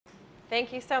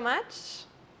Thank you so much.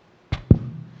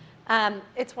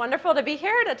 It's wonderful to be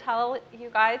here to tell you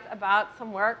guys about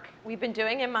some work we've been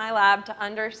doing in my lab to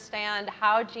understand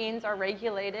how genes are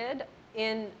regulated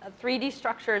in 3D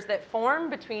structures that form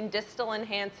between distal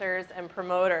enhancers and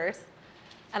promoters.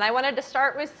 And I wanted to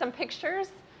start with some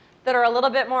pictures that are a little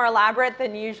bit more elaborate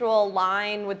than usual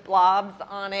line with blobs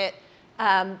on it.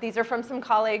 These are from some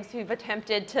colleagues who've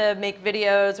attempted to make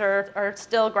videos or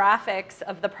still graphics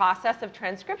of the process of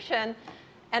transcription.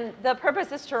 And the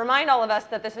purpose is to remind all of us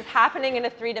that this is happening in a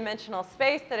three-dimensional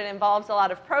space, that it involves a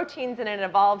lot of proteins, and it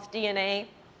involves DNA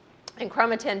and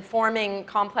chromatin forming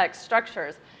complex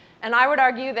structures. And I would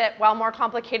argue that while more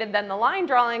complicated than the line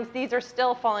drawings, these are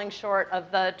still falling short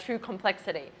of the true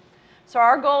complexity. So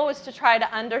our goal was to try to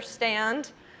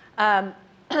understand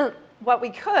what we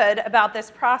could about this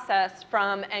process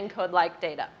from ENCODE-like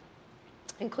data,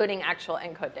 including actual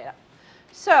ENCODE data.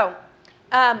 So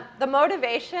the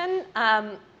motivation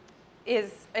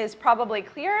is probably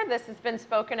clear. This has been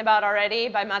spoken about already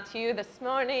by Mathieu this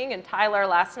morning and Tyler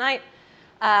last night.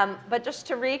 But just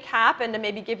to recap and to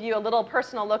maybe give you a little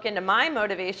personal look into my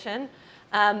motivation,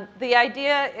 the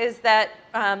idea is that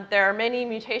there are many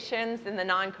mutations in the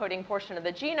non-coding portion of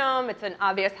the genome. It's an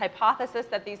obvious hypothesis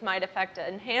that these might affect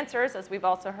enhancers, as we've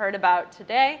also heard about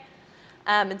today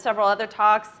in several other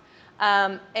talks.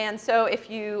 And so if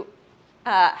you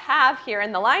have here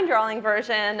in the line drawing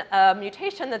version a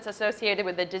mutation that's associated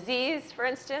with a disease, for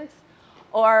instance,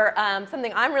 or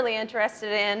something I'm really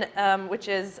interested in, which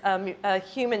is a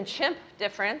human-chimp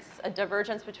difference, a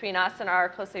divergence between us and our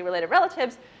closely related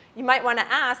relatives, you might want to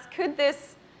ask, could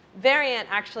this variant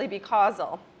actually be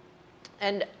causal?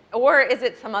 Or is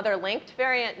it some other linked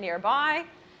variant nearby?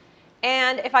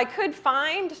 And if I could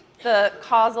find the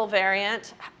causal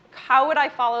variant, how would I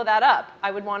follow that up?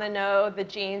 I would want to know the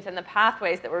genes and the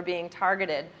pathways that were being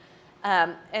targeted.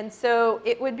 And so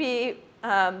it would be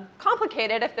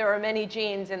complicated if there were many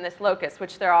genes in this locus,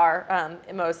 which there are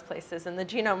in most places in the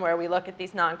genome where we look at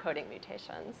these non-coding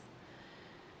mutations.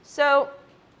 So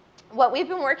what we've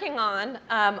been working on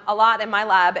a lot in my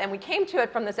lab, and we came to it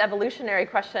from this evolutionary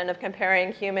question of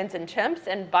comparing humans and chimps,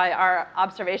 and by our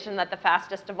observation that the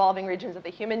fastest evolving regions of the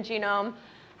human genome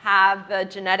have the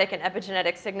genetic and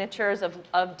epigenetic signatures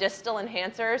of distal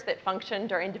enhancers that function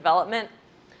during development.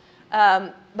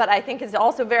 But I think is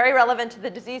also very relevant to the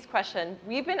disease question.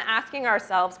 We've been asking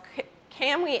ourselves,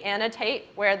 can we annotate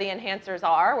where the enhancers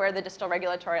are, where the distal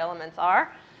regulatory elements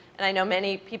are? And I know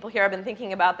many people here have been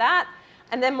thinking about that.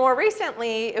 And then more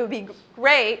recently, it would be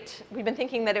great, we've been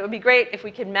thinking that it would be great if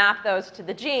we could map those to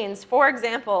the genes. For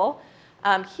example,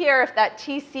 here, if that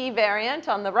TC variant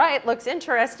on the right looks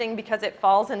interesting because it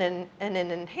falls in an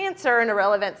enhancer in a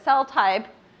relevant cell type,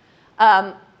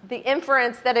 the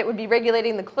inference that it would be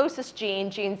regulating the closest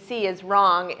gene, gene C, is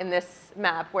wrong in this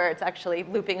map, where it's actually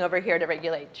looping over here to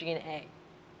regulate gene A.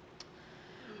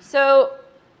 So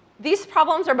these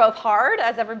problems are both hard,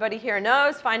 as everybody here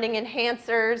knows. Finding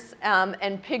enhancers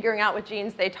and figuring out what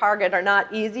genes they target are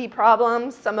not easy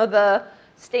problems. Some of the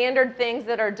standard things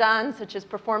that are done, such as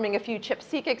performing a few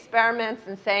ChIP-seq experiments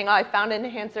and saying, oh, I found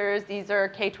enhancers. These are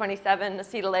K27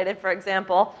 acetylated, for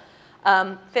example,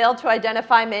 failed to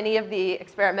identify many of the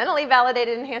experimentally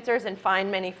validated enhancers and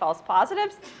find many false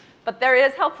positives. But there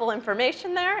is helpful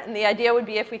information there. And the idea would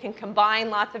be if we can combine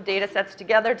lots of data sets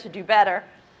together to do better.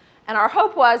 And our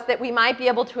hope was that we might be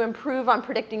able to improve on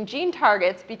predicting gene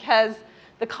targets, because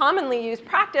the commonly used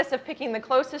practice of picking the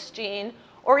closest gene,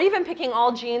 or even picking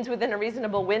all genes within a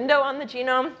reasonable window on the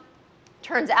genome,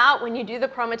 turns out when you do the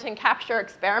chromatin capture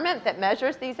experiment that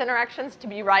measures these interactions to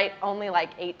be right only like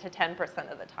 8 to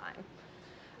 10% of the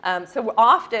time. So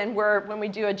often, when we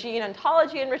do a gene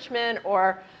ontology enrichment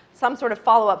or some sort of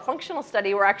follow-up functional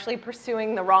study, we're actually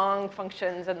pursuing the wrong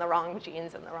functions and the wrong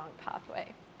genes in the wrong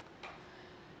pathway.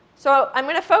 So I'm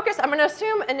going to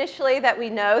assume initially that we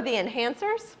know the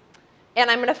enhancers, and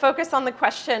I'm going to focus on the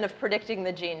question of predicting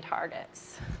the gene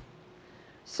targets.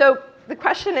 So the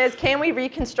question is, can we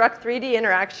reconstruct 3D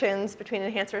interactions between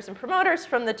enhancers and promoters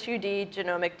from the 2D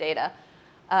genomic data?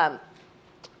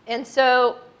 And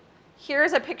so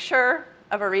here's a picture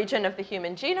of a region of the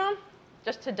human genome,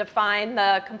 just to define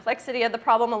the complexity of the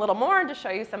problem a little more and to show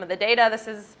you some of the data. This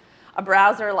is a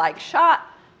browser-like shot.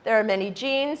 There are many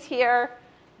genes here.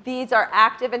 These are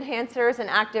active enhancers and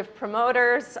active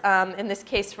promoters, in this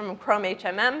case from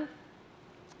Chrome-HMM.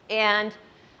 And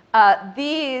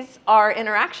these are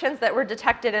interactions that were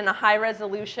detected in a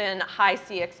high-resolution,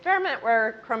 high-C experiment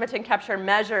where chromatin capture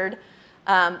measured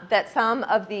that some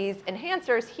of these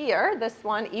enhancers here, this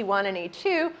one, E1 and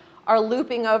E2, are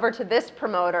looping over to this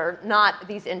promoter, not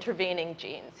these intervening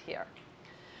genes here.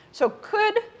 So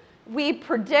could we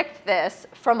predict this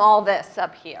from all this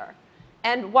up here.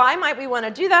 And why might we want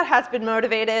to do that has been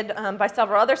motivated by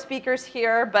several other speakers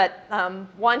here, but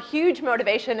one huge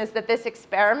motivation is that this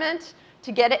experiment,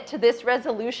 to get it to this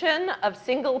resolution of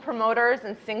single promoters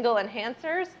and single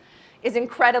enhancers, is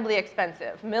incredibly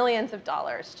expensive, millions of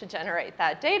dollars to generate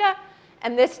that data.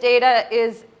 And this data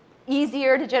is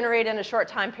easier to generate in a short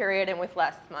time period and with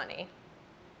less money.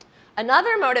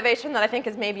 Another motivation that I think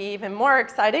is maybe even more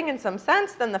exciting in some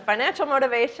sense than the financial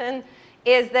motivation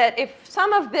is that if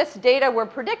some of this data were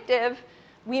predictive,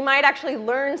 we might actually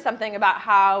learn something about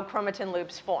how chromatin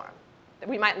loops form.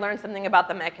 We might learn something about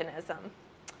the mechanism.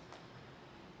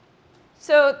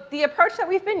 So the approach that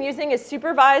we've been using is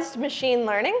supervised machine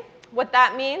learning. What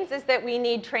that means is that we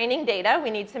need training data.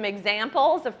 We need some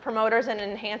examples of promoters and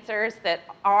enhancers that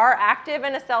are active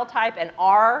in a cell type and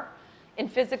are in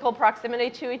physical proximity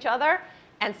to each other,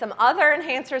 and some other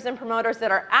enhancers and promoters that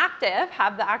are active,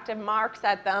 have the active marks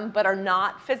at them, but are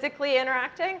not physically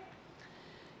interacting.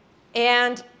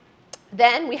 And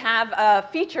then we have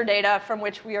feature data from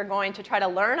which we are going to try to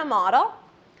learn a model.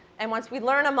 And once we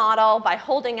learn a model, by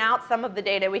holding out some of the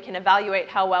data, we can evaluate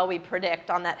how well we predict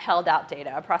on that held out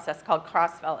data, a process called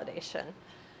cross-validation.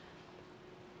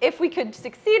 If we could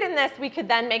succeed in this, we could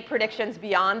then make predictions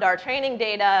beyond our training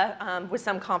data with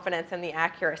some confidence in the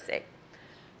accuracy.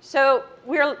 So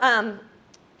we're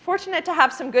fortunate to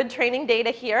have some good training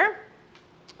data here.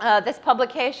 This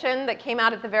publication that came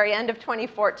out at the very end of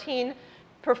 2014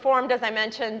 performed, as I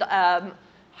mentioned,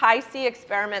 high-C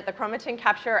experiment, the chromatin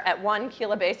capture at 1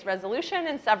 kilobase resolution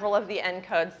in several of the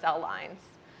ENCODE cell lines.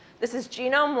 This is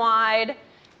genome-wide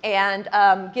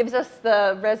and gives us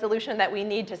the resolution that we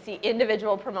need to see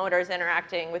individual promoters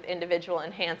interacting with individual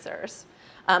enhancers,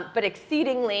 but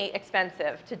exceedingly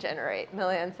expensive to generate,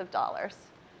 millions of dollars.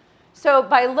 So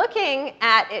by looking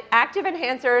at active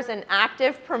enhancers and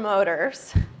active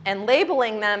promoters and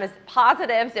labeling them as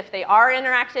positives if they are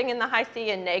interacting in the high-C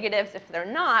and negatives if they're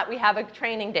not, we have a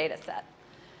training data set.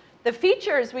 The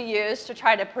features we used to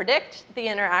try to predict the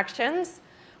interactions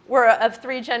were of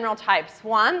 3 general types.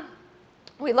 One,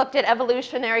 we looked at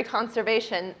evolutionary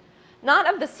conservation,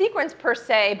 not of the sequence per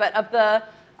se, but of the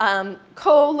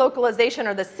co-localization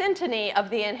or the syntony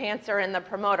of the enhancer and the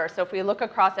promoter. So if we look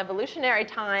across evolutionary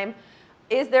time,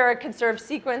 is there a conserved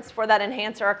sequence for that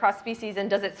enhancer across species, and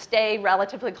does it stay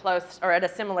relatively close or at a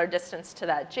similar distance to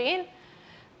that gene?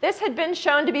 This had been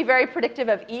shown to be very predictive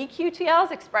of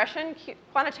EQTLs, expression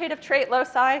quantitative trait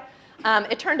loci.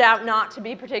 It turned out not to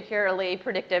be particularly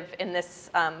predictive in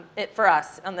this, for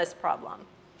us on this problem.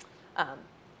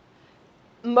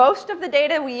 Most of the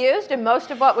data we used and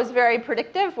most of what was very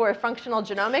predictive were functional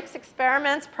genomics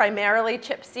experiments, primarily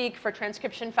ChIP-seq for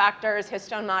transcription factors,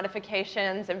 histone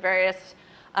modifications, and various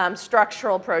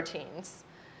structural proteins.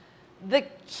 The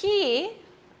key,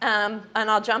 and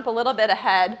I'll jump a little bit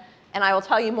ahead, and I will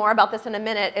tell you more about this in a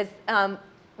minute, is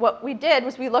what we did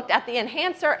was we looked at the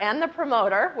enhancer and the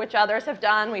promoter, which others have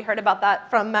done. We heard about that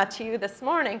from Mathieu this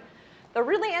morning. The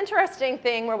really interesting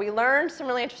thing where we learned some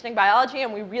really interesting biology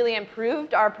and we really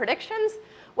improved our predictions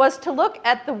was to look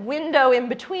at the window in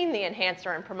between the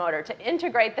enhancer and promoter, to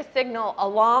integrate the signal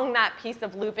along that piece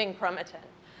of looping chromatin.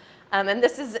 And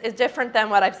this is different than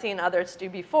what I've seen others do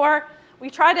before. We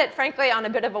tried it, frankly, on a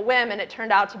bit of a whim, and it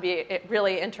turned out to be a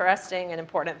really interesting and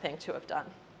important thing to have done.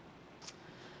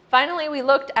 Finally, we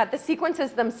looked at the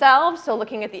sequences themselves, so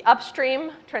looking at the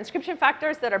upstream transcription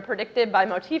factors that are predicted by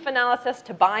motif analysis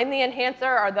to bind the enhancer.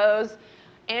 Are those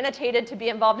annotated to be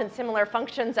involved in similar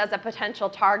functions as a potential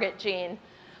target gene?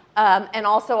 And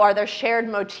also, are there shared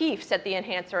motifs at the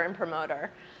enhancer and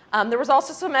promoter? There was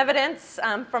also some evidence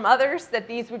from others that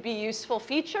these would be useful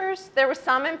features. There was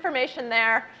some information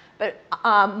there, but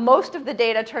most of the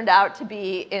data turned out to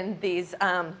be in these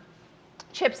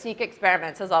ChIP-seq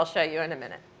experiments, as I'll show you in a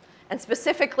minute. And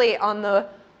specifically on the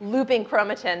looping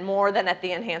chromatin more than at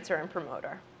the enhancer and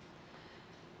promoter.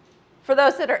 For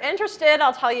those that are interested,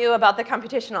 I'll tell you about the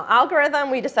computational algorithm.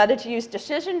 We decided to use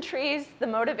decision trees. The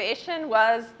motivation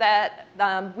was that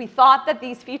we thought that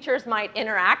these features might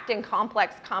interact in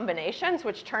complex combinations,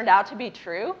 which turned out to be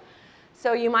true.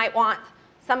 So you might want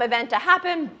some event to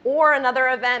happen or another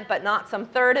event, but not some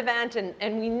third event.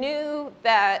 And we knew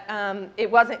that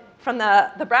it wasn't, from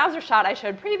the browser shot I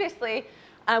showed previously,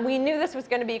 we knew this was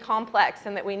going to be complex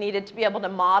and that we needed to be able to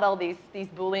model these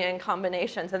Boolean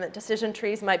combinations, and that decision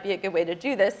trees might be a good way to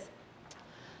do this.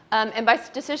 And by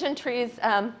decision trees,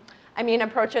 I mean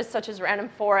approaches such as random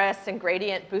forests and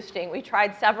gradient boosting. We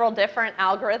tried several different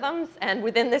algorithms, and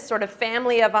within this sort of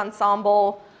family of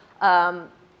ensemble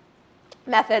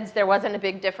methods, there wasn't a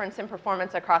big difference in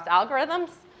performance across algorithms.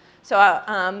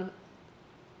 So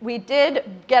We did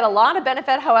get a lot of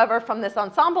benefit, however, from this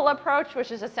ensemble approach,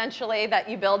 which is essentially that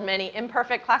you build many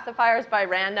imperfect classifiers by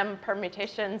random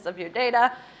permutations of your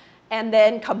data, and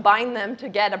then combine them to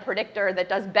get a predictor that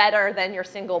does better than your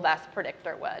single best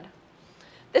predictor would.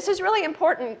 This is really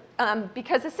important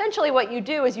because essentially what you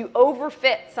do is you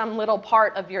overfit some little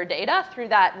part of your data through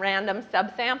that random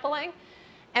subsampling.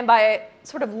 And by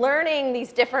sort of learning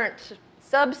these different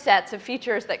subsets of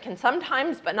features that can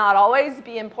sometimes, but not always,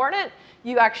 be important,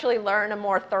 you actually learn a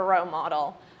more thorough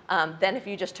model than if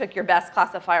you just took your best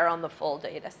classifier on the full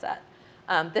data set.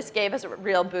 This gave us a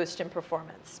real boost in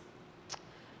performance.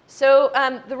 So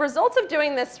the results of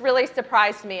doing this really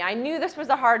surprised me. I knew this was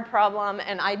a hard problem,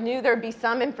 and I knew there'd be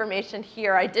some information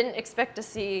here. I didn't expect to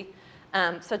see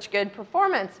such good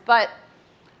performance. But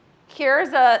here's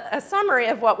a summary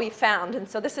of what we found. And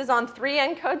so this is on 3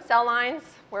 ENCODE cell lines,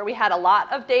 where we had a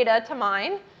lot of data to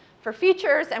mine for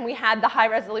features, and we had the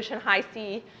high-resolution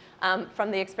Hi-C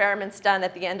from the experiments done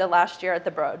at the end of last year at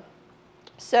the Broad.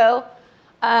 So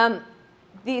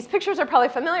these pictures are probably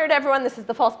familiar to everyone. This is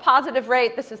the false positive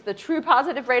rate. This is the true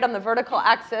positive rate on the vertical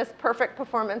axis. Perfect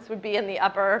performance would be in the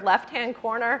upper left-hand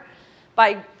corner.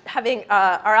 By having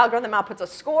our algorithm outputs a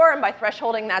score, and by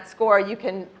thresholding that score, you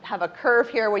can have a curve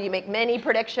here where you make many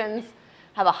predictions,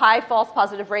 have a high false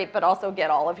positive rate, but also get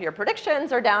all of your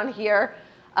predictions. Or down here,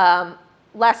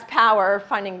 less power,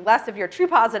 finding less of your true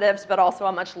positives, but also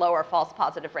a much lower false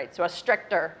positive rate, so a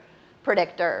stricter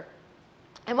predictor.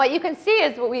 And what you can see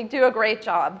is what we do a great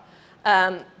job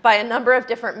by a number of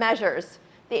different measures.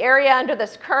 The area under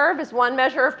this curve is one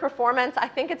measure of performance. I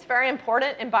think it's very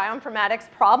important in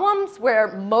bioinformatics problems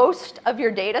where most of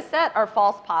your data set are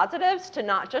false positives to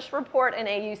not just report an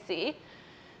AUC,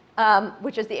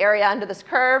 which is the area under this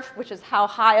curve, which is how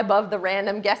high above the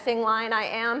random guessing line I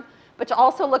am, but to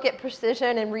also look at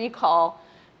precision and recall,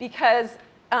 because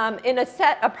in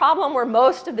a problem where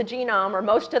most of the genome or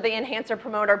most of the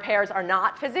enhancer-promoter pairs are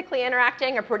not physically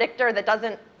interacting, a predictor that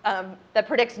doesn't that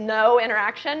predicts no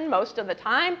interaction most of the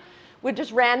time would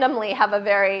just randomly have a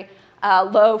very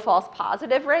low false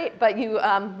positive rate, but you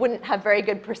wouldn't have very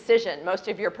good precision. Most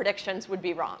of your predictions would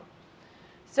be wrong.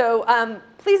 So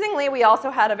pleasingly, we also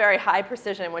had a very high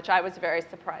precision, which I was very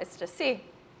surprised to see.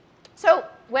 So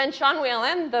when Sean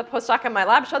Whelan, the postdoc in my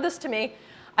lab, showed this to me,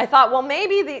 I thought, well,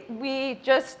 maybe we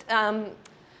just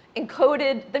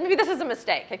encoded, maybe this is a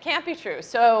mistake. It can't be true.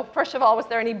 So first of all, was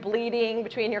there any bleeding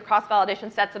between your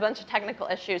cross-validation sets? A bunch of technical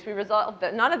issues. We resolved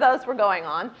that none of those were going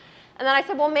on. And then I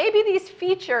said, well, maybe these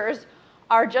features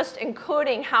are just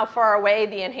encoding how far away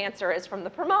the enhancer is from the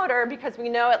promoter, because we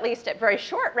know at least at very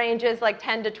short ranges, like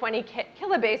 10 to 20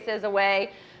 kilobases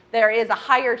away, there is a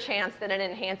higher chance that an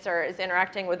enhancer is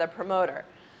interacting with a promoter.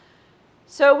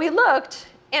 So we looked,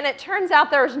 and it turns out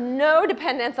there's no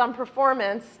dependence on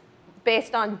performance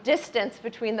based on distance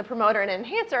between the promoter and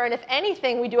enhancer. And if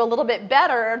anything, we do a little bit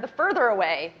better the further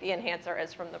away the enhancer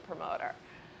is from the promoter.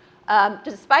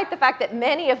 Despite the fact that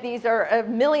many of these are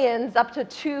millions, up to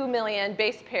 2 million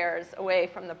base pairs away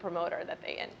from the promoter that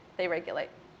they regulate.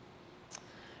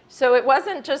 So it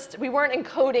wasn't just, we weren't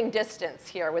encoding distance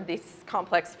here with this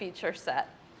complex feature set.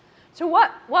 So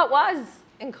what was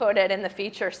encoded in the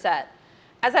feature set?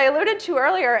 As I alluded to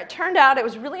earlier, it turned out it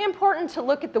was really important to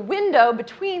look at the window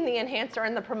between the enhancer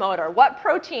and the promoter. What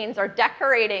proteins are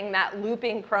decorating that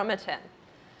looping chromatin?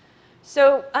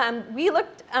 So we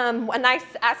looked, a nice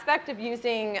aspect of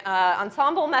using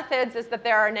ensemble methods is that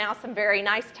there are now some very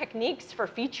nice techniques for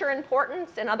feature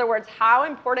importance. In other words, how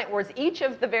important was each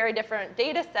of the very different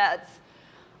data sets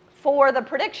for the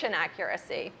prediction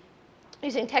accuracy,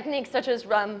 using techniques such as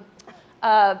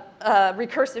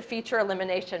recursive feature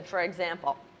elimination, for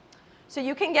example. So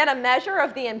you can get a measure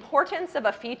of the importance of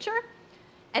a feature.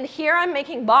 And here I'm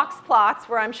making box plots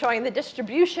where I'm showing the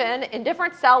distribution in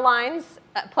different cell lines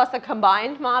plus a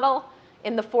combined model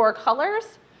in the 4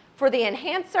 colors for the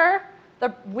enhancer,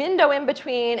 the window in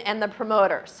between, and the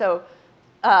promoter. So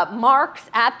marks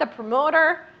at the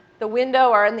promoter, the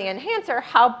window are in the enhancer.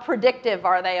 How predictive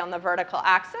are they on the vertical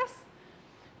axis?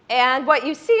 And what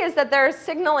you see is that there's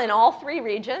signal in all 3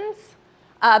 regions.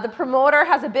 The promoter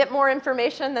has a bit more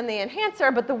information than the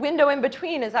enhancer, but the window in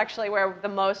between is actually where the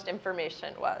most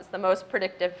information was, the most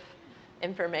predictive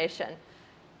information.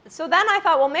 So then I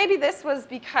thought, well, maybe this was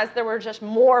because there were just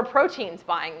more proteins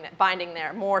binding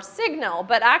there, more signal.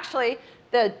 But actually,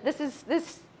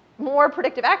 this more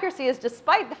predictive accuracy is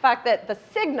despite the fact that the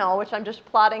signal, which I'm just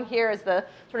plotting here as the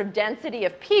sort of density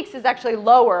of peaks, is actually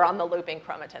lower on the looping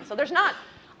chromatin. So there's not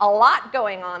a lot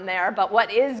going on there, but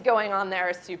what is going on there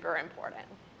is super important.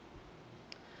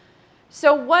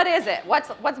 So what is it?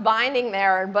 What's binding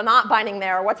there but not binding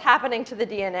there? What's happening to the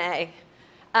DNA?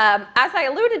 As I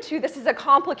alluded to, this is a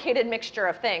complicated mixture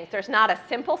of things. There's not a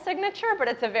simple signature, but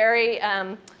it's a very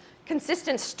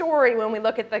consistent story when we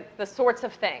look at the sorts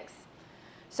of things.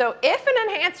 So if an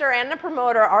enhancer and a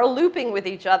promoter are looping with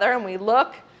each other, and we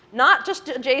look not just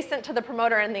adjacent to the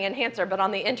promoter and the enhancer, but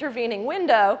on the intervening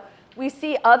window, we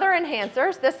see other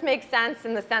enhancers. This makes sense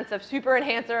in the sense of super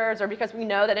enhancers, or because we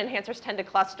know that enhancers tend to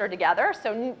cluster together.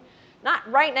 So not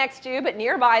right next to, but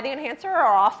nearby the enhancer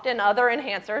are often other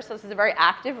enhancers. So this is a very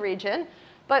active region.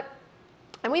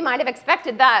 And we might have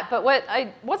expected that. But what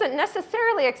I wasn't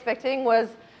necessarily expecting was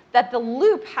that the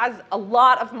loop has a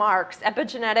lot of marks,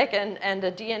 epigenetic and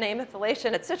a DNA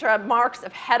methylation, et cetera, marks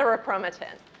of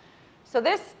heterochromatin. So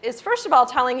this is, first of all,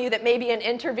 telling you that maybe an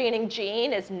intervening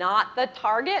gene is not the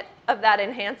target of that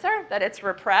enhancer, that it's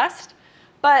repressed.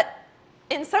 But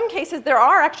in some cases, there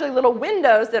are actually little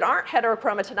windows that aren't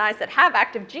heterochromatinized that have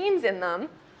active genes in them.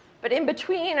 But in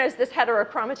between is this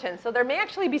heterochromatin. So there may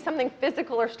actually be something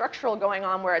physical or structural going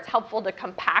on where it's helpful to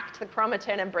compact the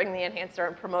chromatin and bring the enhancer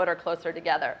and promoter closer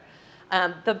together.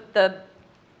 The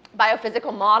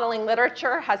biophysical modeling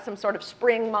literature has some sort of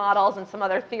spring models and some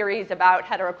other theories about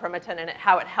heterochromatin and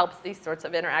how it helps these sorts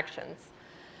of interactions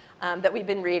that we've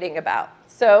been reading about.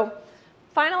 So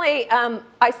finally,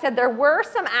 I said there were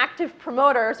some active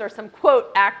promoters, or some,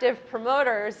 quote, active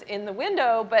promoters in the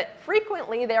window, but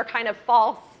frequently they're kind of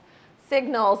false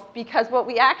signals, because what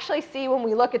we actually see when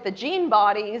we look at the gene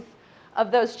bodies of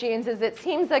those genes is it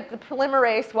seems like the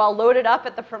polymerase, while loaded up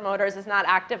at the promoters, is not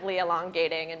actively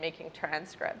elongating and making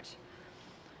transcript.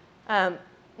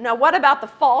 Now, what about the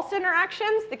false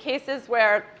interactions, the cases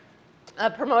where a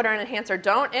promoter and enhancer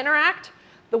don't interact?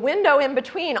 The window in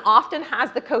between often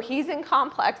has the cohesin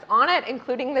complex on it,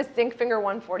 including this zinc finger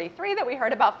 143 that we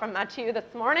heard about from Mathieu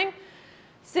this morning,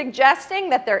 suggesting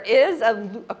that there is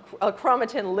a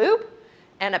chromatin loop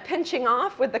and a pinching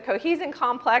off with the cohesin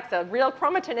complex, a real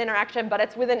chromatin interaction, but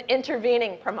it's with an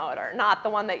intervening promoter, not the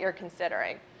one that you're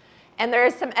considering. And there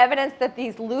is some evidence that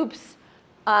these loops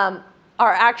are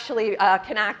actually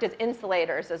can act as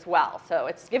insulators as well. So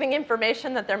it's giving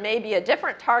information that there may be a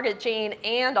different target gene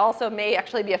and also may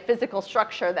actually be a physical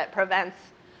structure that prevents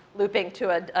looping to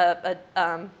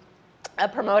a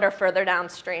promoter further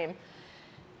downstream.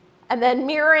 And then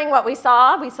mirroring what we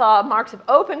saw marks of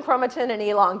open chromatin and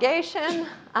elongation,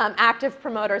 active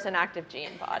promoters and active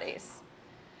gene bodies.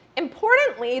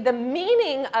 Importantly, the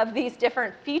meaning of these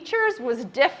different features was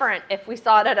different if we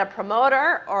saw it at a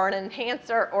promoter or an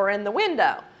enhancer or in the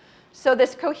window. So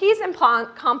this cohesin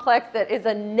complex that is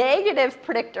a negative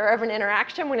predictor of an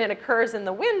interaction when it occurs in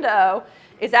the window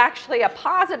is actually a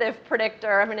positive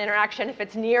predictor of an interaction if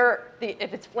it's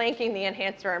if it's flanking the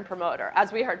enhancer and promoter,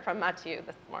 as we heard from Mathieu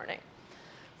this morning.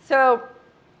 So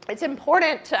it's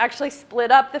important to actually split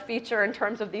up the feature in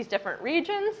terms of these different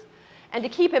regions, and to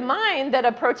keep in mind that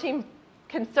a protein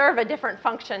can serve a different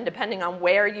function depending on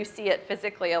where you see it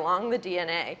physically along the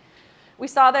DNA. We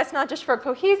saw this not just for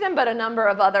cohesin, but a number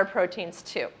of other proteins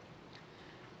too.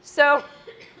 So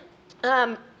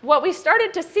what we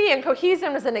started to see, and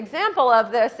cohesin was an example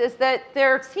of this, is that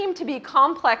there seemed to be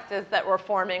complexes that were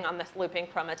forming on this looping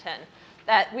chromatin,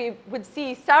 that we would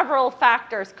see several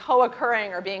factors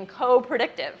co-occurring or being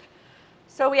co-predictive.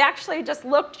 So we actually just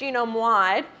looked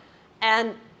genome-wide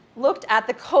and looked at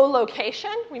the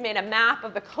co-location. We made a map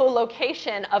of the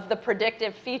co-location of the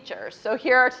predictive features. So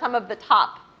here are some of the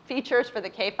top features for the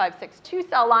K562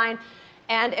 cell line.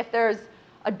 And if there's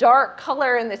a dark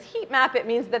color in this heat map, it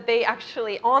means that they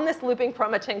actually, on this looping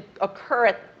chromatin, occur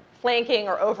at flanking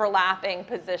or overlapping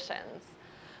positions.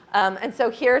 And so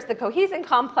here's the cohesin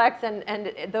complex,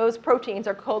 and those proteins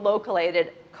are co-localized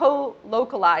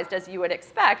as you would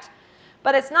expect.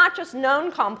 But it's not just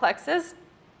known complexes.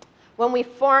 When we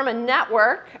form a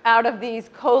network out of these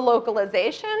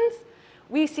co-localizations,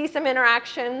 we see some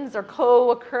interactions or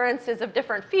co-occurrences of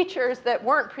different features that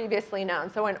weren't previously known.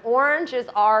 So in orange is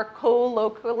our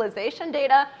co-localization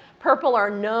data. Purple are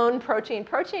known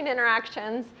protein-protein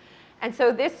interactions. And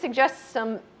so this suggests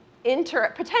some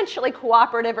potentially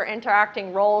cooperative or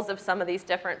interacting roles of some of these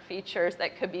different features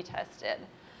that could be tested.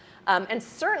 And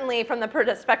certainly from the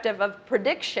perspective of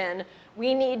prediction,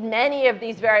 we need many of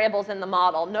these variables in the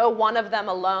model. No one of them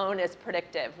alone is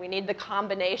predictive. We need the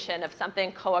combination of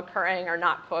something co-occurring or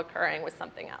not co-occurring with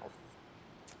something else.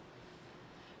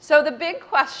 So the big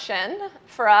question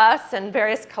for us and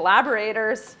various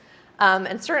collaborators,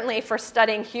 and certainly for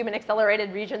studying human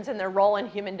accelerated regions and their role in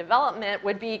human development,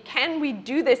 would be, can we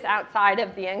do this outside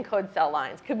of the ENCODE cell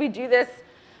lines? Could we do this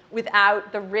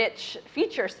without the rich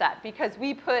feature set? Because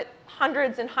we put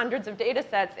hundreds and hundreds of data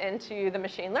sets into the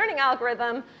machine learning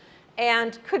algorithm,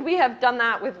 and could we have done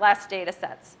that with less data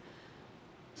sets?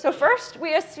 So first,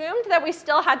 we assumed that we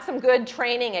still had some good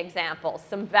training examples,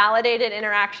 some validated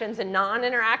interactions and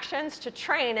non-interactions to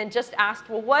train, and just asked,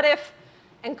 well, what if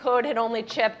ENCODE had only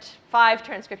chipped 5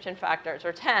 transcription factors,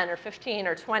 or 10, or 15,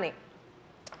 or 20?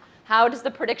 How does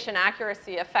the prediction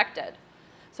accuracy affected?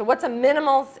 So what's a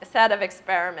minimal set of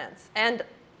experiments? And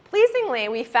pleasingly,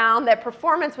 we found that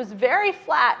performance was very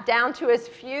flat, down to as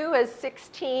few as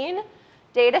 16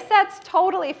 data sets,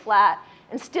 totally flat,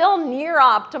 and still near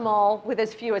optimal with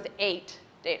as few as 8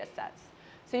 data sets.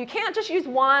 So you can't just use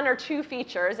 1 or 2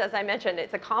 features. As I mentioned,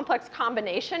 it's a complex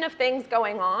combination of things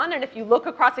going on. And if you look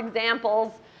across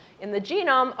examples in the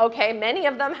genome, OK, many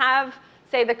of them have,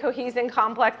 say, the cohesin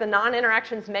complex, the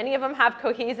non-interactions, many of them have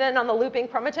cohesin on the looping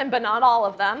chromatin, but not all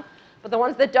of them. But the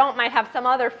ones that don't might have some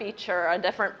other feature, a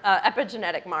different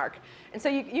epigenetic mark. And so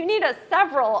you need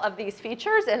several of these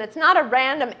features. And it's not a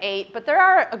random 8, but there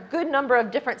are a good number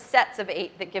of different sets of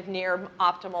 8 that give near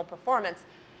optimal performance.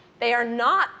 They are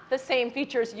not the same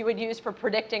features you would use for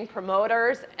predicting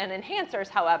promoters and enhancers,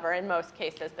 however, in most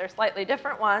cases. They're slightly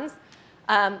different ones.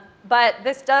 But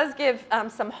this does give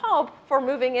some hope for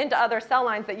moving into other cell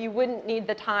lines that you wouldn't need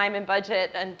the time and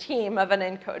budget and team of an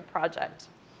ENCODE project.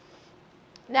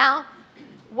 Now,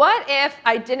 what if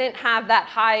I didn't have that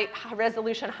high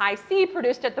resolution, high C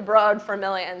produced at the Broad for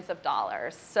millions of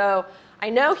dollars? So I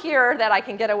know here that I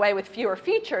can get away with fewer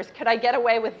features. Could I get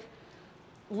away with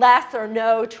less or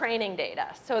no training data?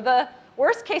 So the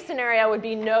worst case scenario would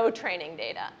be no training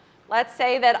data. Let's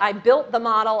say that I built the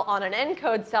model on an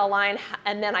ENCODE cell line,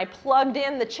 and then I plugged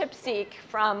in the ChIP-seq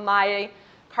from my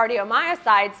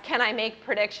cardiomyocytes. Can I make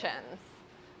predictions?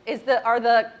 Is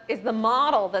the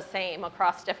model the same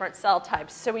across different cell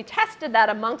types? So we tested that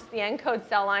amongst the ENCODE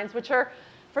cell lines, which are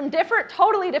from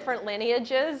totally different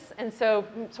lineages, and so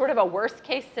sort of a worst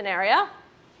case scenario,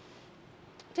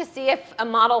 to see if a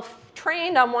model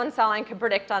trained on one cell line could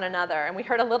predict on another. And we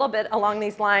heard a little bit along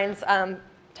these lines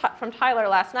from Tyler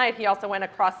last night. He also went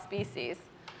across species.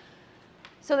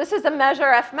 So this is a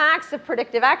measure Fmax of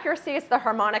predictive accuracy. It's the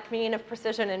harmonic mean of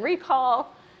precision and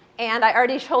recall. And I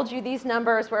already told you these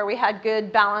numbers where we had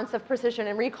good balance of precision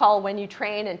and recall when you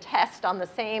train and test on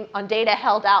data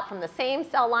held out from the same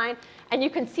cell line. And you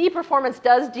can see performance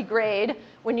does degrade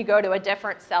when you go to a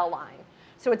different cell line.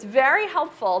 So it's very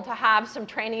helpful to have some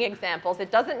training examples.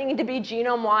 It doesn't need to be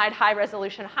genome-wide,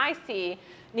 high-resolution, high-C,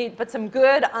 but some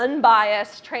good,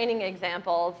 unbiased training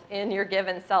examples in your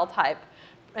given cell type.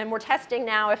 And we're testing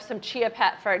now if some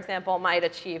ChIA-PET, for example, might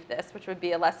achieve this, which would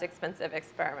be a less expensive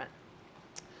experiment.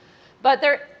 But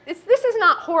this is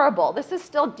not horrible. This is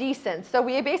still decent. So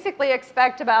we basically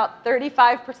expect about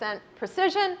 35%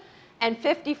 precision and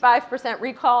 55%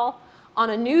 recall on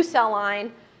a new cell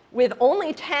line with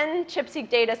only 10 ChIP-seq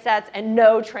data sets and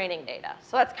no training data.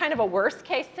 So that's kind of a worst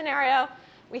case scenario.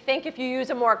 We think if you use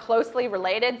a more closely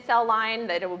related cell line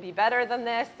that it will be better than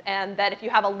this, and that if you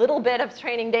have a little bit of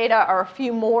training data or a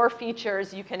few more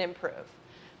features, you can improve.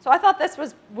 So I thought this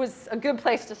was a good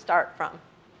place to start from.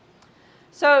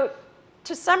 So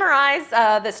to summarize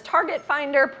this target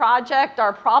finder project,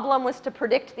 our problem was to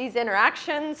predict these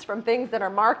interactions from things that are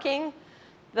marking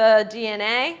the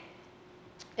DNA.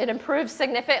 It improves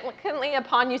significantly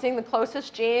upon using the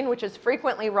closest gene, which is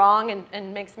frequently wrong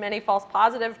and makes many false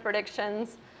positive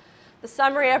predictions. The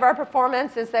summary of our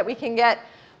performance is that we can get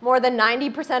more than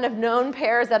 90% of known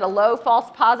pairs at a low false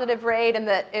positive rate, and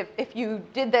that if you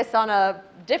did this on a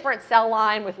different cell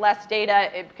line with less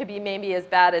data, it could be maybe as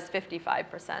bad as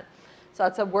 55%. So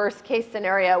it's a worst case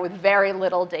scenario with very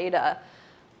little data.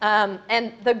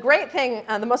 And the great thing,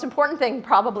 the most important thing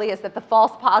probably is that the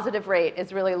false positive rate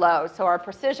is really low. So our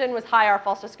precision was high, our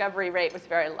false discovery rate was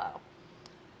very low.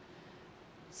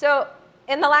 So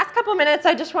in the last couple minutes,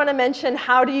 I just want to mention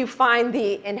how do you find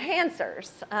the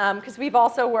enhancers? Because we've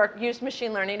also used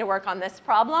machine learning to work on this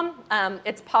problem.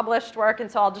 It's published work,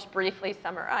 and so I'll just briefly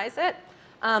summarize it.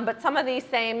 But some of these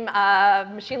same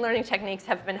machine learning techniques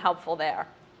have been helpful there.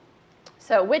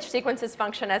 So which sequences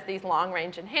function as these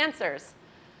long-range enhancers?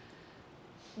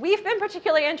 We've been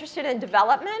particularly interested in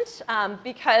development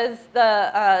because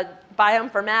the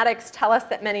bioinformatics tell us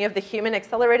that many of the human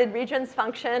accelerated regions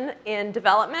function in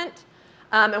development.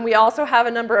 And we also have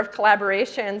a number of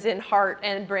collaborations in heart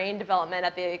and brain development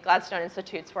at the Gladstone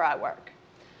Institutes where I work.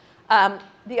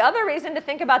 The other reason to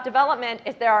think about development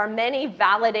is there are many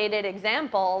validated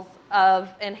examples of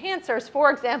enhancers,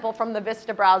 for example, from the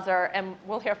Vista browser. And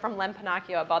we'll hear from Len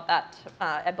Pinocchio about that,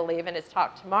 I believe, in his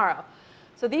talk tomorrow.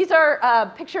 So these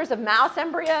are pictures of mouse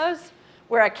embryos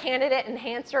where a candidate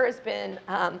enhancer has been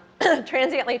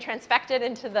transiently transfected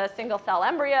into the single cell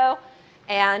embryo.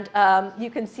 And you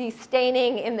can see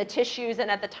staining in the tissues and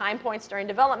at the time points during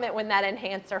development when that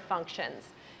enhancer functions.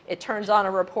 It turns on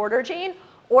a reporter gene,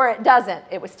 or it doesn't.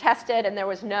 It was tested, and there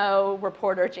was no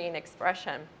reporter gene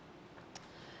expression.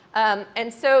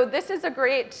 And so this is a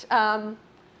great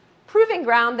proving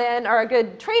ground then, or a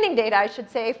good training data, I should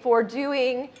say, for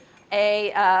doing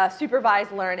a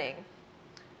supervised learning.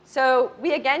 So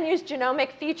we again use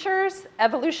genomic features,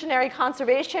 evolutionary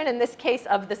conservation, in this case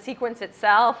of the sequence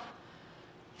itself,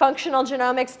 functional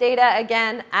genomics data,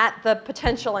 again, at the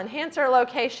potential enhancer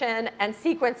location, and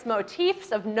sequence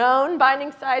motifs of known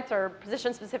binding sites or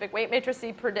position-specific weight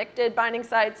matrices predicted binding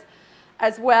sites,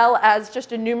 as well as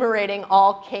just enumerating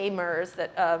all K-mers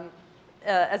that,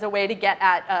 as a way to get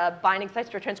at binding sites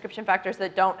for transcription factors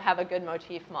that don't have a good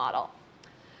motif model.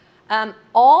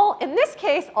 In this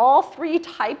case, all 3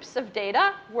 types of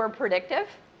data were predictive.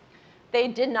 They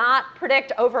did not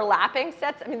predict overlapping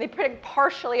sets. I mean, they predict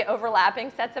partially overlapping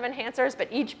sets of enhancers,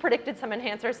 but each predicted some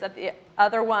enhancers that the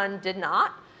other one did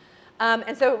not.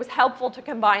 And so it was helpful to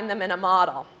combine them in a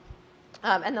model.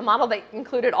 And the model that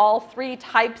included all 3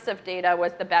 types of data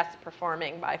was the best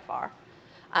performing by far.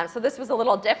 So this was a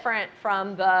little different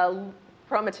from the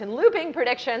chromatin looping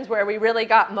predictions, where we really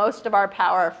got most of our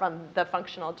power from the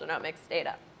functional genomics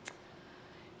data.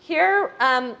 Here,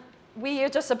 we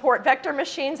use to support vector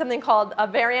machines, something called a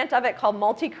variant of it called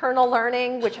multi-kernel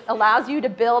learning, which allows you to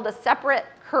build a separate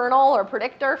kernel or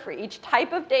predictor for each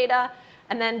type of data,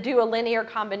 and then do a linear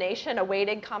combination, a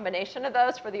weighted combination of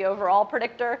those for the overall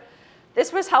predictor.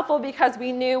 This was helpful because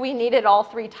we knew we needed all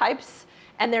 3 types,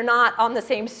 and they're not on the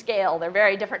same scale. They're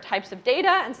very different types of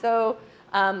data, and so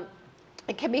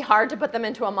it can be hard to put them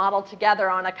into a model together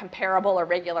on a comparable or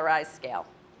regularized scale.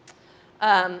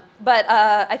 But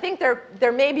I think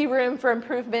there may be room for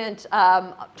improvement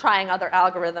trying other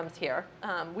algorithms here.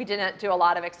 We didn't do a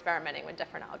lot of experimenting with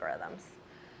different algorithms.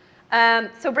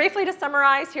 So briefly to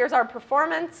summarize, here's our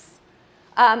performance.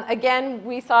 Again,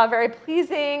 we saw a very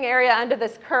pleasing area under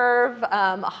this curve,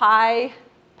 a high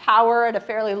power at a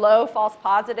fairly low false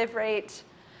positive rate.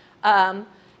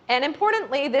 And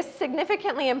importantly, this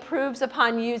significantly improves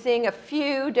upon using a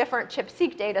few different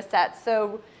ChIP-seq data sets.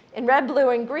 So in red,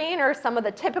 blue, and green are some of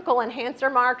the typical enhancer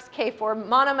marks, K4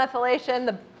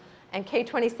 monomethylation and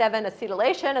K27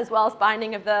 acetylation, as well as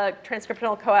binding of the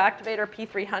transcriptional coactivator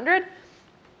P300.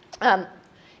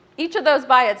 Each of those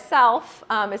by itself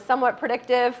is somewhat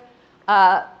predictive.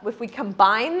 If we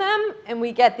combine them and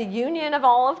we get the union of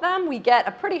all of them, we get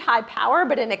a pretty high power,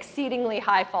 but an exceedingly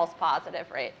high false positive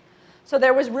rate. So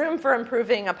there was room for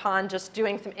improving upon just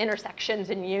doing some intersections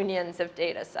and unions of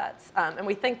data sets. And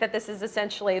we think that this is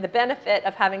essentially the benefit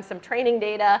of having some training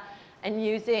data and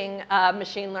using a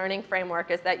machine learning framework,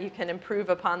 is that you can improve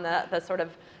upon the sort of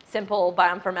simple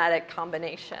bioinformatic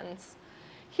combinations.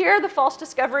 Here, the false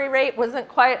discovery rate wasn't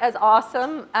quite as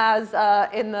awesome as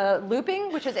in the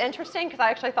looping, which is interesting because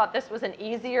I actually thought this was an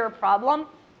easier problem.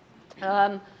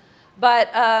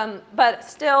 But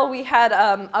still, we had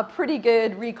a pretty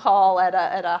good recall at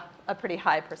a pretty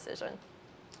high precision.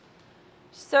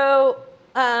 So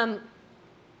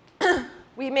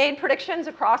we made predictions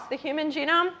across the human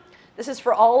genome. This is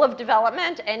for all of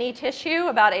development, any tissue,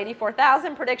 about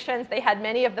 84,000 predictions. They had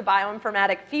many of the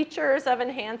bioinformatic features of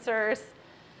enhancers.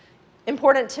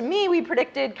 Important to me, we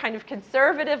predicted kind of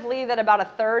conservatively that about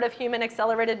 1/3 of human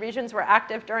accelerated regions were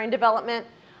active during development.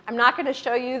 I'm not going to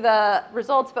show you the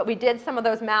results, but we did some of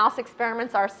those mouse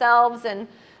experiments ourselves, and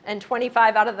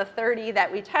 25 out of the 30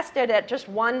 that we tested at just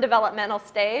one developmental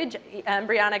stage,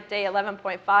 embryonic day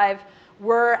 11.5,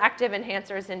 were active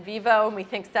enhancers in vivo, and we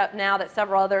think that now that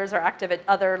several others are active at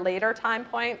other later time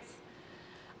points.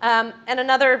 And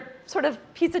another sort of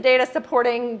piece of data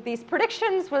supporting these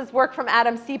predictions was work from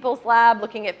Adam Siepel's lab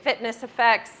looking at fitness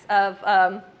effects of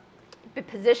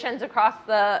positions across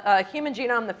the human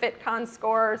genome, the FitCon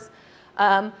scores.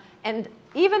 And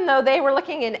even though they were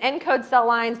looking in ENCODE cell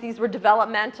lines, these were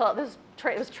developmental. This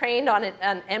was trained on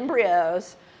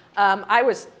embryos. I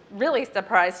was really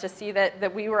surprised to see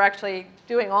that we were actually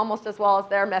doing almost as well as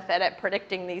their method at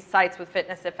predicting these sites with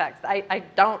fitness effects. I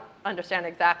don't understand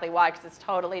exactly why, because it's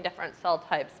totally different cell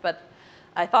types, but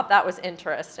I thought that was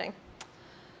interesting.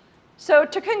 So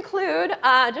to conclude,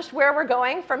 just where we're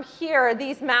going from here,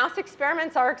 these mouse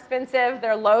experiments are expensive.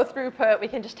 They're low throughput. We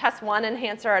can just test one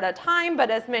enhancer at a time, but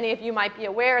as many of you might be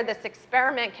aware, this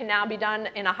experiment can now be done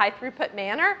in a high throughput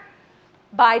manner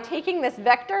by taking this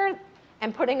vector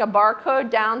and putting a barcode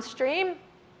downstream,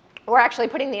 or actually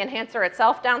putting the enhancer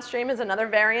itself downstream is another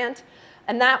variant.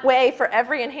 And that way, for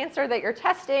every enhancer that you're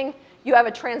testing, you have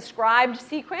a transcribed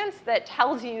sequence that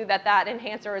tells you that that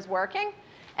enhancer is working.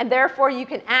 And therefore, you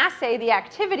can assay the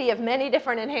activity of many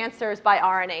different enhancers by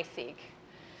RNA-seq.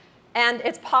 And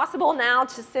it's possible now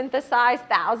to synthesize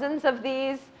thousands of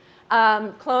these,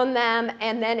 clone them,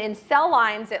 and then in cell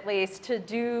lines at least to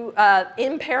do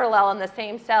in parallel in the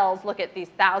same cells, look at these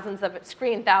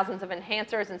screen thousands of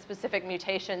enhancers and specific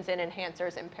mutations in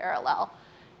enhancers in parallel.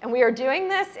 And we are doing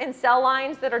this in cell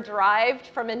lines that are derived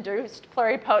from induced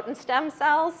pluripotent stem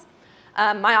cells.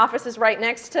 My office is right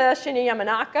next to Shinya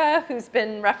Yamanaka, who's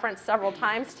been referenced several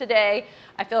times today.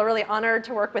 I feel really honored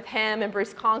to work with him and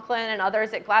Bruce Conklin and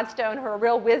others at Gladstone who are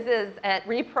real whizzes at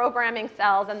reprogramming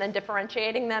cells and then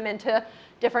differentiating them into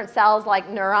different cells like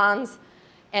neurons.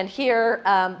 And here,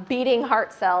 beating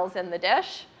heart cells in the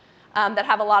dish that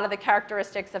have a lot of the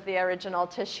characteristics of the original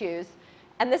tissues.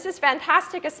 And this is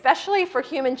fantastic, especially for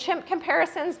human-chimp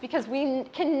comparisons, because we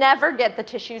can never get the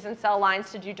tissues and cell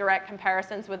lines to do direct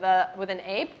comparisons with an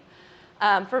ape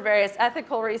for various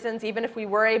ethical reasons, even if we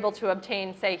were able to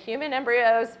obtain, say, human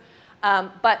embryos.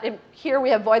 But here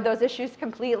we avoid those issues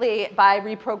completely by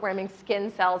reprogramming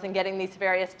skin cells and getting these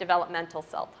various developmental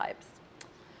cell types.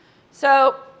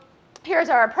 So here's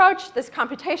our approach, this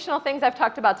computational things I've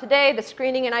talked about today, the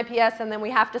screening in IPS, and then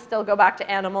we have to still go back to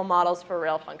animal models for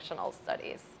real functional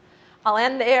studies. I'll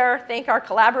end there, thank our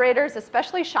collaborators,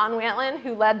 especially Sean Whalen,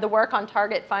 who led the work on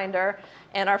Target Finder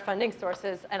and our funding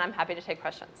sources, and I'm happy to take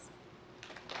questions.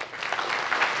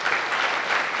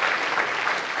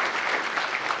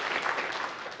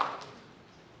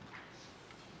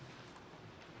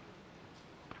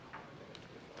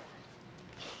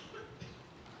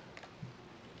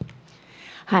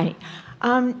 Hi.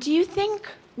 Do you think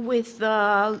with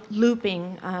the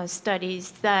looping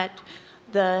studies that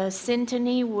the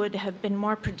synteny would have been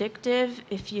more predictive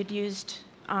if you'd used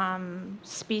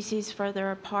species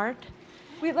further apart?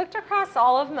 We looked across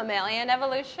all of mammalian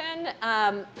evolution.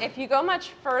 If you go much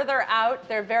further out,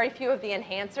 there are very few of the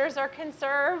enhancers are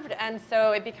conserved, and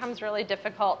so it becomes really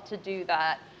difficult to do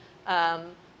that.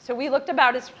 So we looked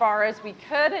about as far as we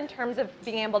could in terms of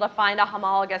being able to find a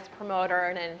homologous promoter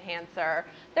and an enhancer.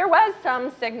 There was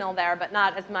some signal there, but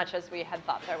not as much as we had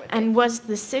thought there would be. And was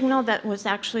the signal that was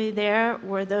actually there,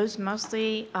 were those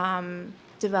mostly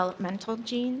developmental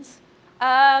genes?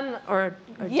 Or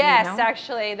yes, do you know?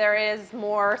 actually, there is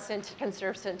more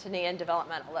conserved synteny in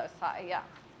developmental loci, yeah.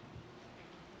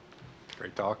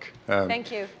 Great talk.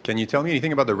 Thank you. Can you tell me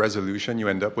anything about the resolution you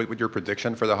end up with your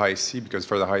prediction for the high C? Because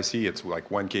for the high C, it's like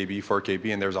 1 kb, 4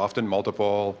 kb, and there's often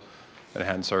multiple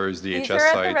enhancers, DHS These are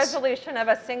sites. at the resolution of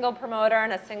a single promoter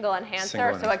and a single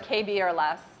enhancer, so a kb or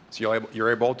less. So you're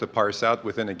able to parse out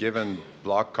within a given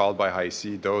block called by high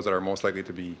C those that are most likely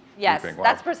to be Yes, looping. Wow.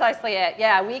 that's precisely it.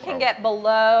 Yeah, we can get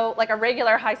below, like a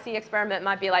regular high C experiment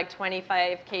might be like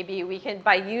 25 kb. We can,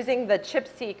 by using the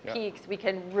ChIP-seq peaks, we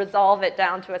can resolve it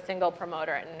down to a single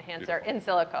promoter and enhancer in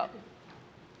silico.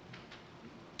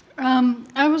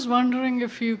 I was wondering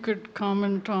if you could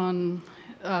comment on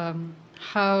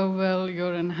how well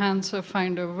your enhancer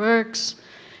finder works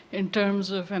in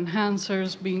terms of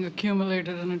enhancers being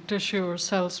accumulated in a tissue or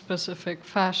cell-specific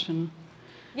fashion.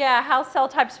 Yeah, how cell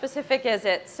type specific is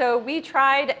it? So we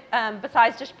tried,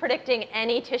 besides just predicting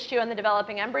any tissue in the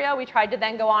developing embryo, we tried to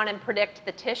then go on and predict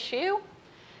the tissue.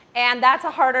 And that's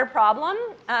a harder problem.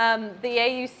 The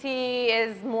AUC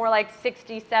is more like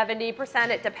 60, 70%.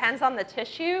 It depends on the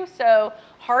tissue. So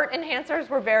heart enhancers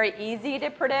were very easy to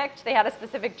predict. They had a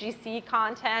specific GC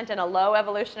content and a low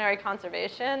evolutionary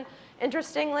conservation,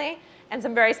 interestingly, and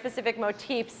some very specific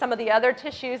motifs. Some of the other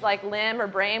tissues like limb or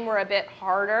brain were a bit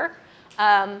harder.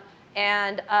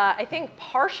 I think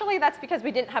partially that's because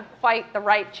we didn't have quite the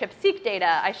right ChIP-seq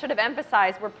data. I should have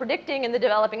emphasized we're predicting in the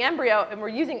developing embryo, and we're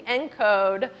using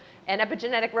ENCODE and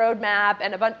epigenetic roadmap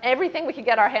and everything we could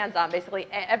get our hands on, basically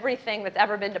everything that's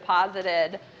ever been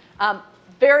deposited,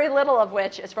 very little of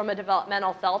which is from a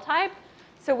developmental cell type.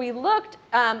 So we looked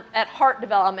at heart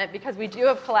development because we do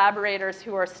have collaborators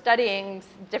who are studying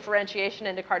differentiation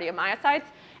into cardiomyocytes,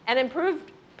 and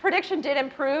prediction did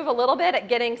improve a little bit at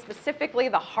getting specifically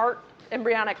the heart,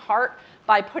 embryonic heart,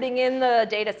 by putting in the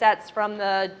data sets from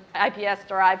the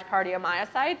IPS-derived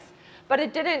cardiomyocytes. But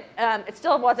it didn't, it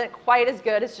still wasn't quite as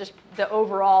good as just the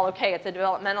overall, okay, it's a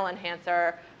developmental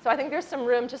enhancer. So I think there's some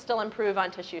room to still improve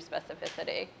on tissue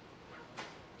specificity.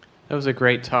 That was a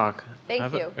great talk. Thank I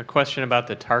have you. a question about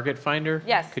the target finder.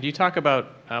 Yes. Could you talk about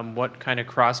what kind of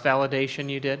cross-validation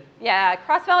you did? Yeah,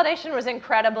 cross-validation was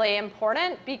incredibly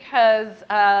important because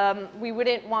we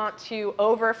wouldn't want to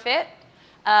overfit,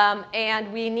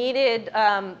 and we needed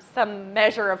some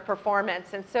measure of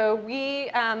performance. And so we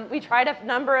tried a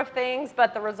number of things,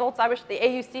 but the results the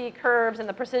AUC curves and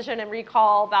the precision and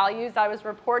recall values I was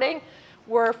reporting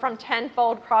were from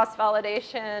 10-fold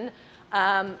cross-validation,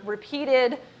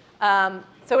 repeated.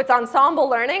 So it's ensemble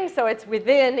learning, so it's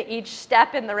within each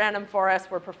step in the random forest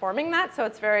we're performing that, so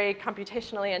it's very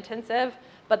computationally intensive,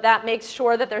 but that makes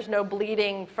sure that there's no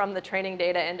bleeding from the training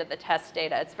data into the test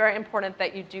data. It's very important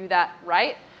that you do that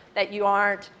right, that you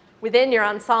aren't within your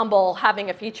ensemble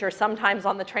having a feature sometimes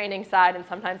on the training side and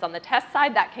sometimes on the test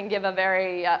side. That can give a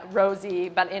very rosy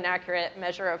but inaccurate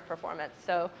measure of performance.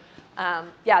 So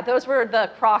yeah, those were the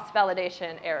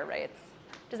cross-validation error rates.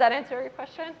 Does that answer your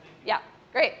question? Yeah,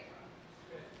 great.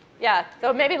 Yeah,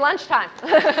 so maybe lunchtime.